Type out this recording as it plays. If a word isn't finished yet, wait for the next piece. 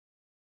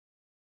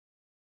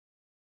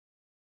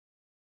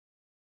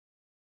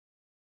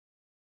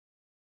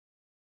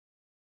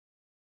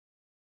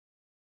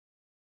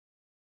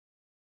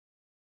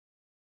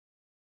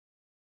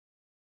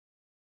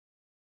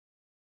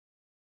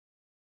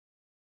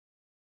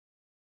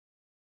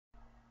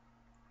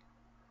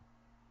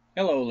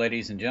Hello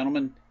ladies and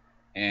gentlemen,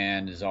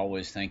 and as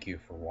always thank you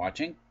for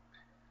watching.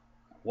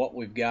 What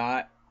we've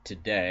got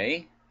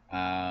today,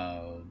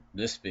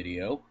 this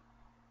video,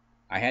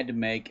 I had to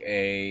make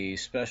a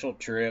special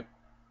trip,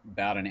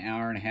 about an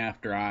hour and a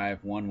half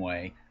drive one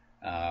way,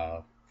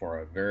 for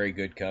a very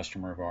good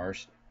customer of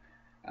ours,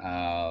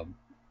 uh,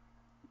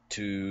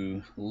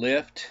 to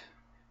lift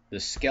the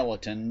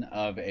skeleton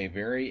of a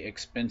very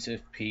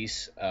expensive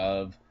piece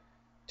of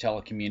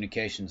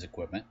telecommunications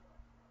equipment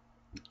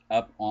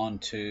up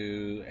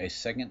onto a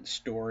second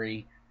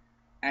story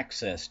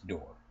access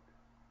door.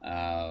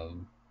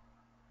 Um,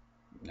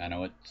 I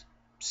know it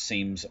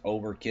seems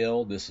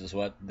overkill. This is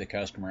what the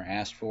customer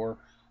asked for.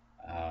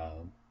 Uh,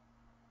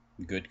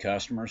 Good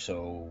customer,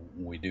 so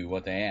we do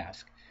what they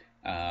ask.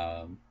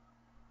 Um,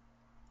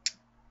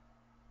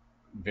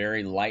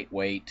 Very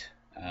lightweight,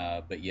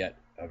 but yet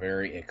a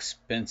very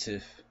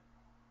expensive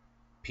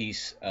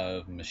piece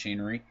of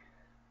machinery.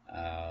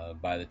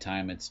 By the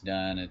time it's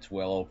done, it's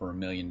well over $1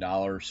 million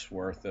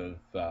worth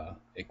of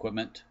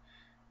equipment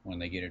when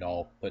they get it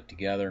all put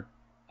together.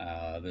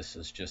 This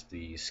is just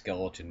the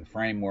skeleton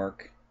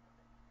framework,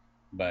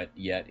 but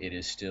yet it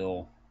is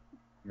still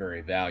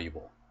very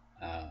valuable.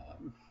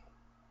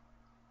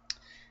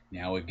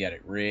 Now we've got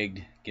it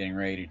rigged, getting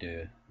ready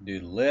to do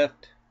the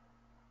lift.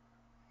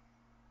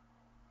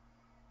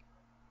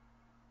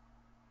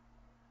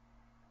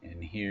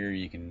 And here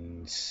you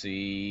can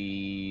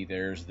see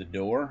there's the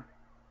door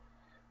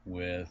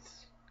with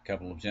a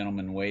couple of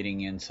gentlemen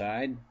waiting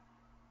inside.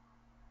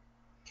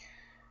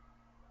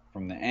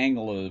 From the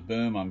angle of the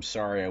boom, I'm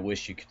sorry, I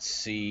wish you could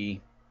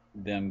see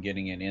them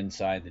getting it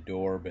inside the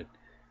door, but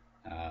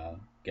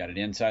got it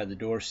inside the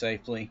door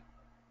safely.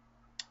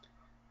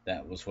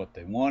 That was what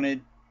they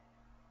wanted.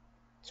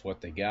 It's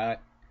what they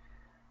got.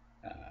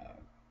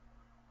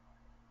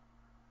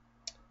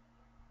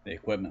 The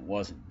equipment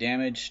wasn't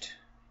damaged,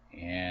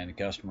 and the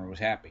customer was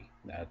happy.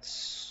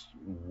 That's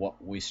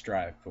what we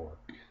strive for.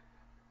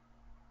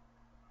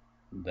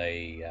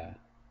 They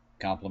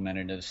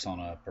complimented us on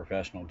a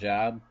professional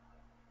job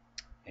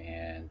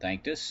and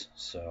thanked us.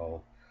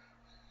 So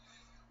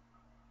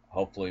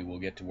hopefully we'll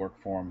get to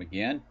work for them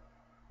again.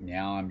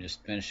 Now I'm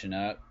just finishing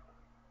up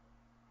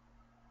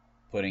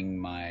putting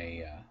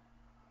my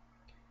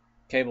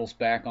cables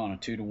back on a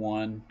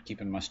 2-to-1,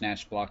 keeping my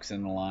snatch blocks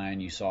in the line.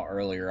 You saw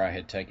earlier I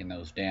had taken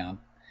those down.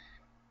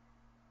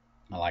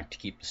 I like to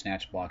keep the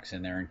snatch blocks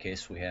in there in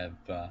case we have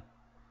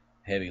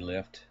heavy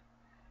lift.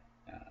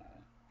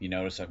 You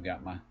notice I've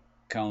got my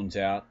cones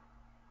out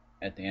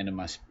at the end of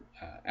my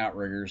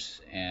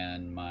outriggers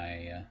and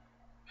my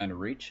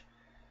underreach.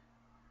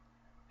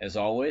 As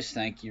always,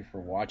 thank you for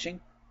watching.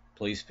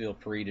 Please feel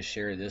free to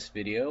share this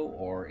video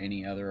or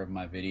any other of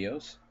my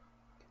videos.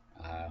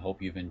 I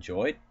hope you've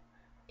enjoyed.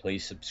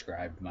 Please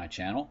subscribe to my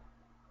channel.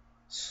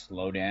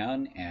 Slow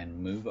down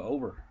and move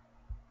over.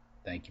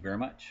 Thank you very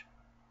much.